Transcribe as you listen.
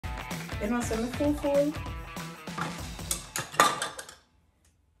You know, send me full.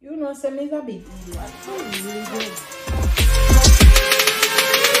 You know, send me a big deal. That's really good.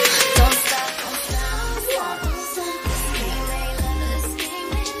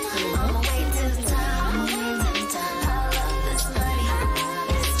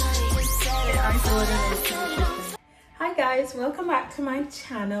 Hi guys, welcome back to my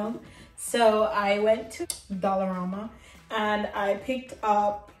channel. So I went to Dollarama and I picked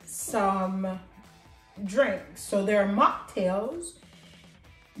up some drinks. So they're mocktails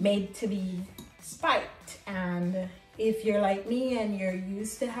made to be spiked, and if you're like me and you're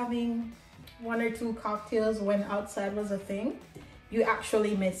used to having 1 or 2 cocktails when outside was a thing, you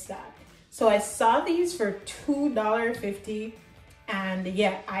actually miss that. So I saw these for $2.50 and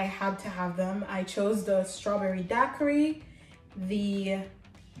yeah, I had to have them. I chose the strawberry daiquiri, the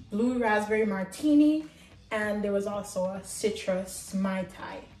blue raspberry martini, and there was also a citrus mai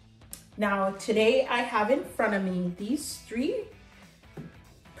tai. Now today I have in front of me these 3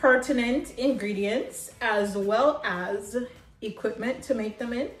 pertinent ingredients as well as equipment to make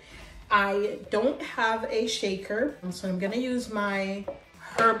them in. I don't have a shaker, so I'm gonna use my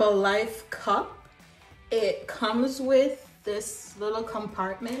Herbalife cup. It comes with this little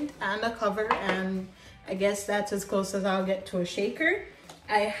compartment and a cover, and I guess that's as close as I'll get to a shaker.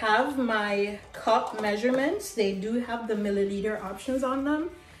 I have my cup measurements. They do have the milliliter options on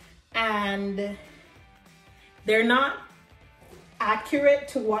them, and they're not accurate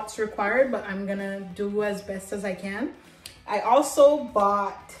to what's required, but I'm gonna do as best as I can. I also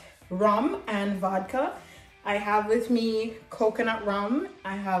bought rum and vodka. I have with me coconut rum,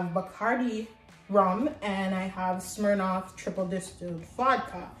 I have Bacardi rum, and I have Smirnoff triple distilled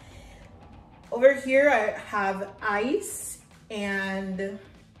vodka. Over here I have ice, and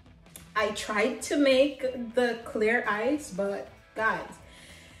I tried to make the clear ice, but guys,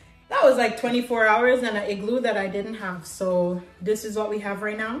 that was like 24 hours and an igloo that I didn't have. So this is what we have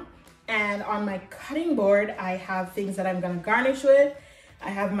right now. And on my cutting board, I have things that I'm gonna garnish with.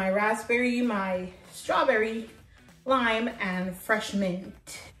 I have my raspberry, my strawberry, lime, and fresh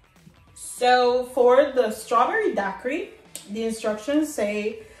mint. So for the strawberry daiquiri, the instructions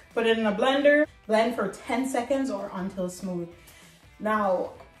say, put it in a blender, blend for 10 seconds or until smooth.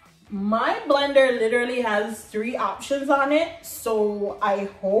 Now, my blender literally has 3 options on it, so I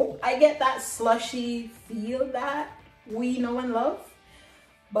hope I get that slushy feel that we know and love.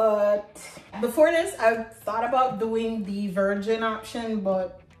 But before this, I thought about doing the virgin option,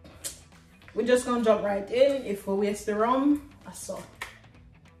 but we're just gonna jump right in. If we waste the rum, I saw.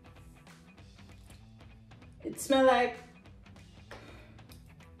 It smells like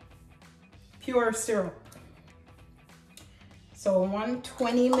pure syrup. So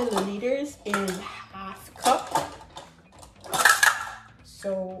 120 milliliters is half cup.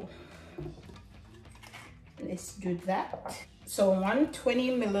 So let's do that. So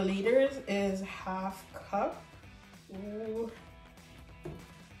 120 milliliters is half cup. Ooh.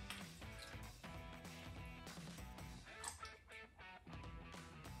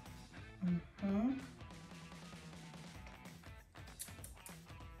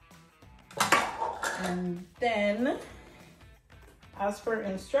 And then, as per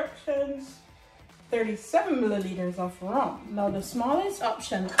instructions, 37 milliliters of rum. Now the smallest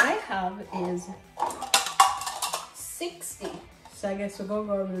option I have is 60. So I guess we'll go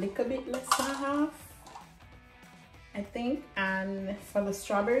a little bit less than half, I think. And for the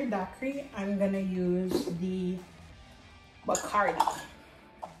strawberry daiquiri, I'm gonna use the Bacardi.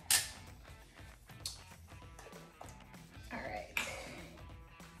 All right,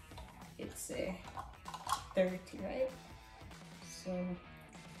 it's a 30, right? So a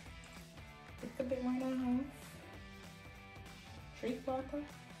little bit more than half. 3/4.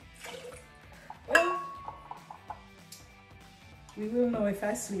 Well, we will know if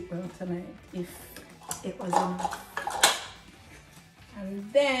I sleep well tonight, if it was enough.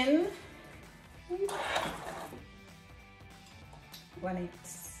 And then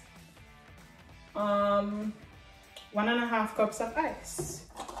 1.5 cups of ice.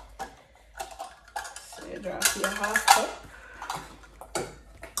 So you drop your half cup.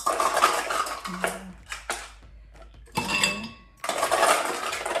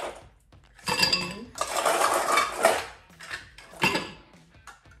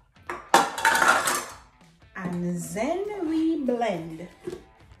 And then we blend.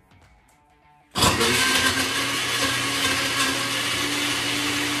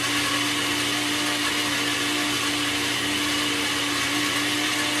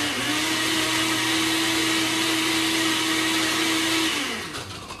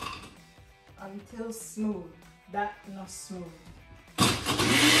 Until smooth. That not smooth.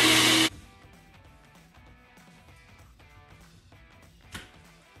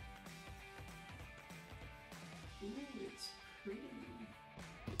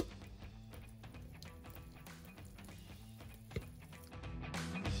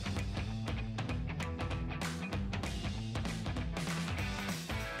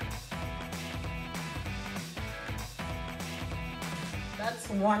 that's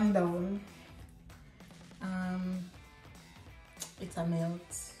one down. It's a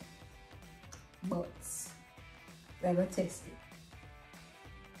melt, but we're gonna taste it.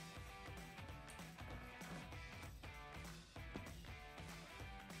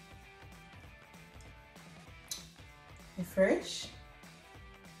 It's fresh.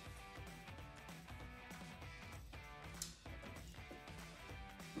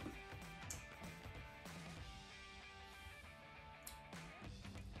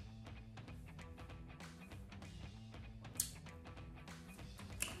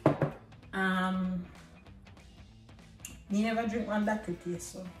 Me never drink one that could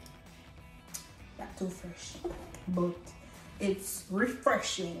taste so that too fresh, but it's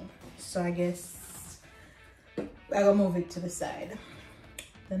refreshing, so I guess I'm gonna move it to the side.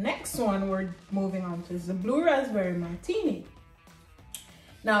 The next one we're moving on to is the blue raspberry martini.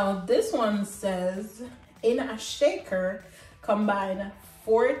 Now this one says in a shaker combine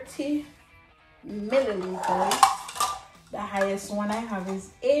 40 milliliters. The highest one I have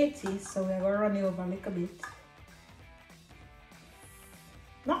is 80, so we're gonna run it over a little bit.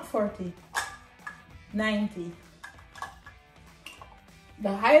 Not 40, 90.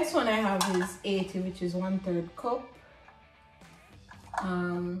 The highest one I have is 80, which is 1/3 cup.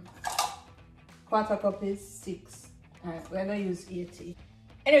 Quarter cup is 6. Alright, we're gonna use 80.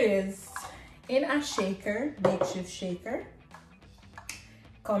 Anyways, in a shaker, makeshift shaker,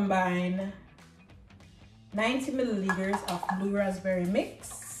 combine 90 milliliters of blue raspberry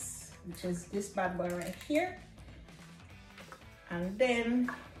mix, which is this bad boy right here, and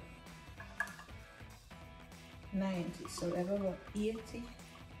then 90, so we're gonna go 80,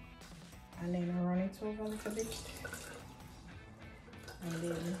 and then run it over a little bit, and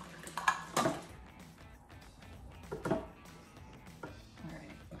then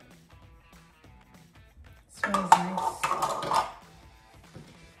alright, smells nice.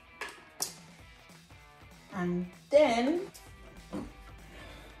 And then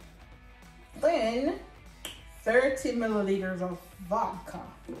 30 milliliters of vodka.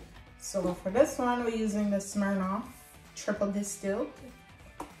 So for this one, we're using the Smirnoff triple distilled.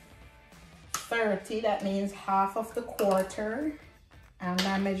 30, that means half of the quarter. And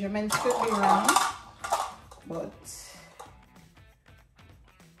my measurements could be wrong, but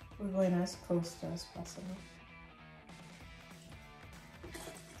we're going as close to as possible.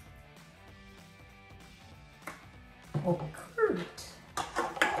 Oh, Kurt.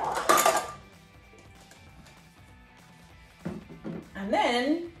 And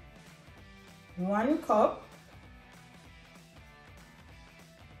then 1 cup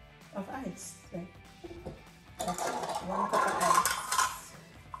of ice. Like, that's it, 1 cup of ice.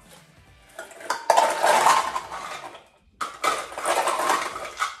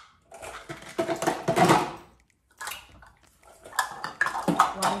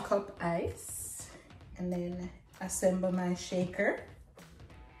 One cup ice, and then assemble my shaker.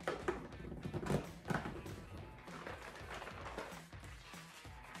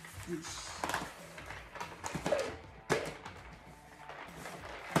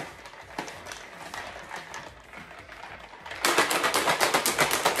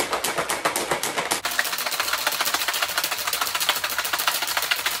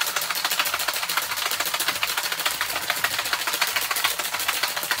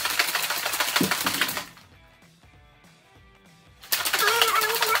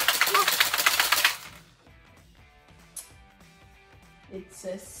 It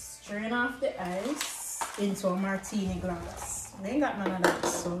says strain off the ice into a martini glass. We ain't got none of that,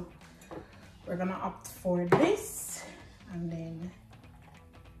 so we're gonna opt for this, and then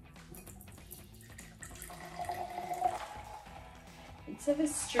it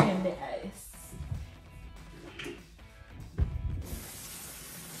says strain the ice.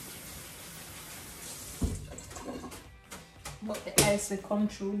 But the ice will come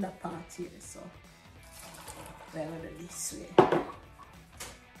through the part here, so we're gonna do this way.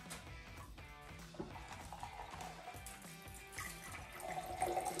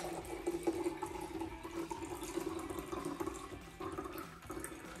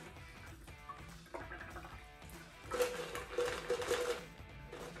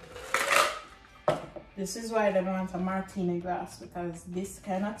 This is why I don't want a martini glass, because this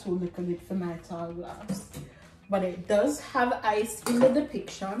kind of too little bit for my tall glass. But it does have ice in the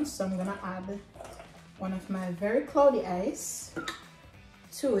depiction, so I'm gonna add one of my very cloudy ice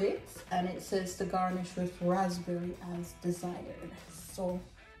to it, and it says to garnish with raspberry as desired. So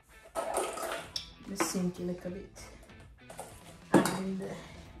just sink a little bit, and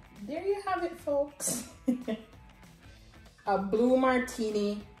there you have it, folks. A blue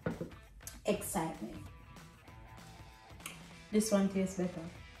martini excitement. This one tastes better.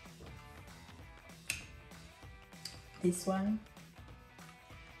 This one.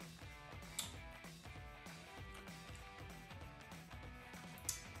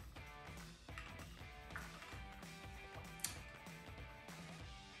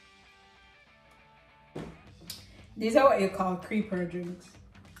 These are what you call creeper drinks.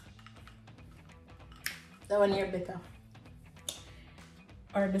 That one here better.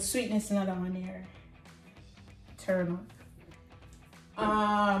 Or the sweetness in that one here. Turn up.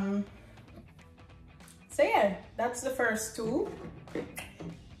 So yeah, that's the first two.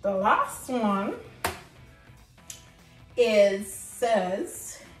 The last one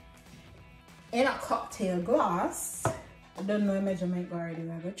says in a cocktail glass. I don't know the measurement already.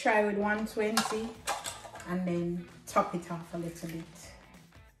 I'm gonna try with 120 and then top it off a little bit.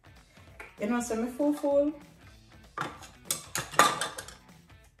 You know, so me full.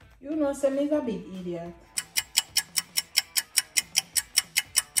 You know, so me is a big idiot.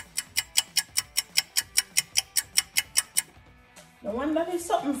 The one that is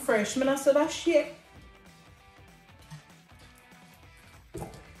something fresh, man, I said that shit.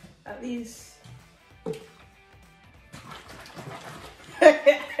 At least.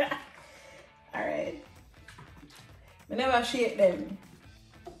 Alright. I never shake them.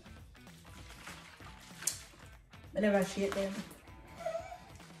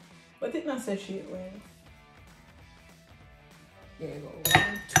 But it not say shake well. There you go. 1,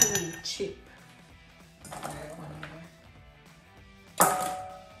 2, chip.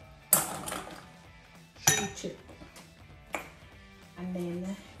 Chip. And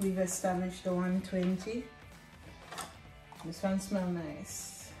then we've established the 120. This one smells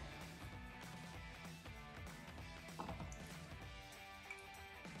nice.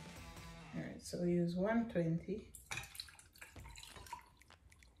 Alright, so we use 120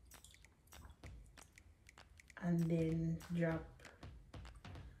 and then drop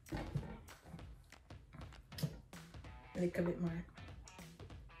a little bit more.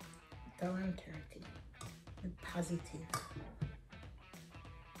 The 130. Positive.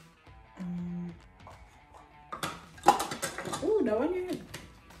 Ooh, that one here.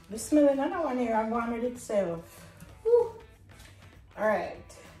 The smell of that one here, I'm going with itself. Ooh.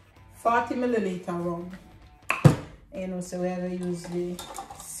 Alright. 40 milliliter rum. You know, so we're going to use the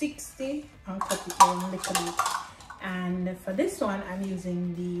 60 and cut it down a little bit. And for this one, I'm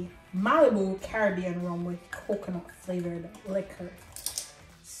using the Malibu Caribbean rum with coconut flavored liquor.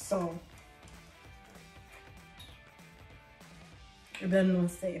 So, I don't know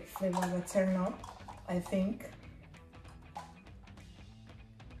if the flavor will turn up, I think.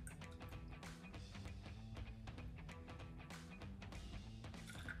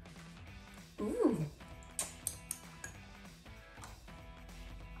 Ooh.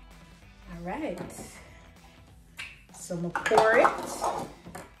 All right. So I'm gonna pour it,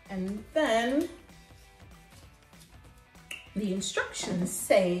 and then the instructions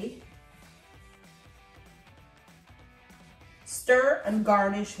say stir and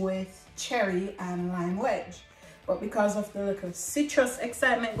garnish with cherry and lime wedge. But because of the little citrus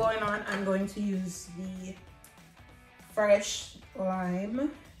excitement going on, I'm going to use the fresh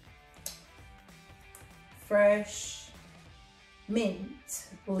lime, fresh mint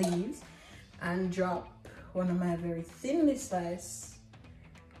leaves, and drop one of my very thinly sliced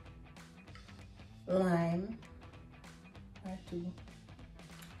lime, or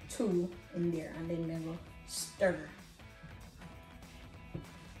two in there, and then we will stir.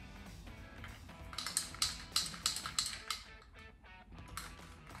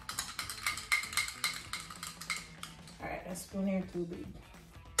 Alright, that spoon here too big.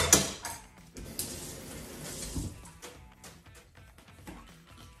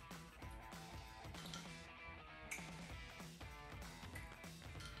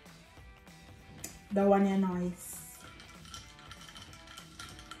 That one is nice.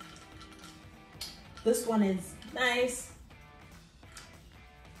 This one is nice.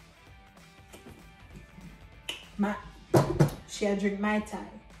 She drink Mai Tai.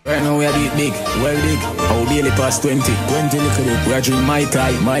 Right now we are deep big, well big. Our daily past 20 little bit. We are drinking Mai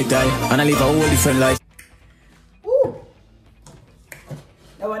Tai, and I live a whole different life. Ooh,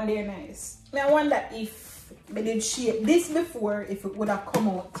 that one there nice. I wonder if I did shape this before, if it would have come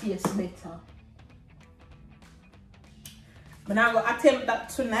out taste better. But I'm going to attempt that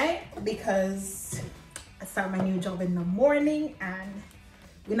tonight because I start my new job in the morning and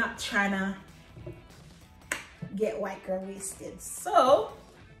we're not trying to get white girl wasted. So,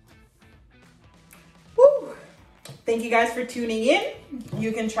 woo, thank you guys for tuning in.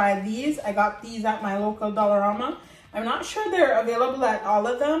 You can try these. I got these at my local Dollarama. I'm not sure they're available at all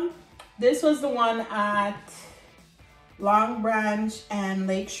of them. This was the one at Long Branch and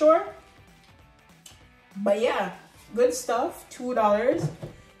Lakeshore. But yeah, good stuff. $2.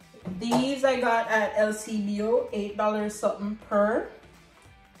 These I got at LCBO, $8 something per.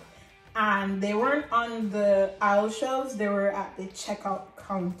 And they weren't on the aisle shelves, they were at the checkout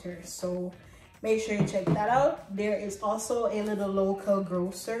counter. So make sure you check that out. There is also a little local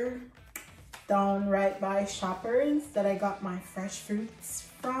grocer down right by Shoppers that I got my fresh fruits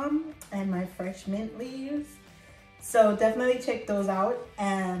from and my fresh mint leaves. So definitely check those out.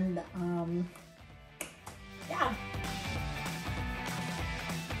 And yeah.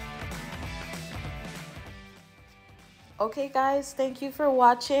 Okay guys, thank you for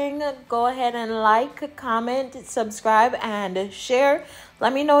watching. Go ahead and like, comment, subscribe, and share.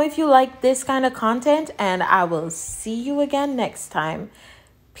 Let me know if you like this kind of content, and I will see you again next time.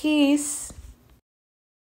 Peace.